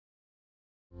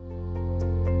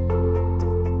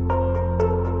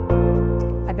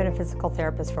physical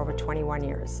therapist for over 21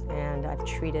 years, and I've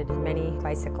treated many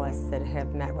bicyclists that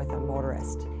have met with a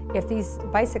motorist. If these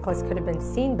bicyclists could have been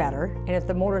seen better, and if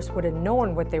the motorists would have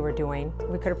known what they were doing,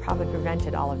 we could have probably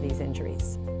prevented all of these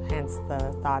injuries. Hence the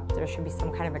thought there should be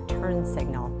some kind of a turn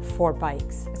signal for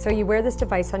bikes. So you wear this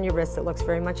device on your wrist that looks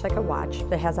very much like a watch,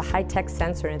 that has a high-tech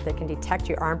sensor in it that can detect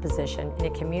your arm position, and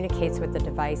it communicates with the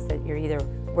device that you're either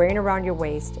wearing around your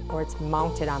waist or it's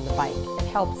mounted on the bike. It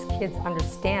helps kids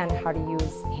understand how to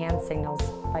use hand signals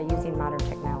by using modern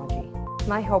technology.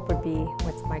 My hope would be,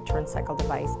 with my TurnCycle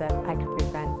device, that I could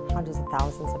prevent hundreds of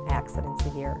thousands of accidents a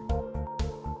year.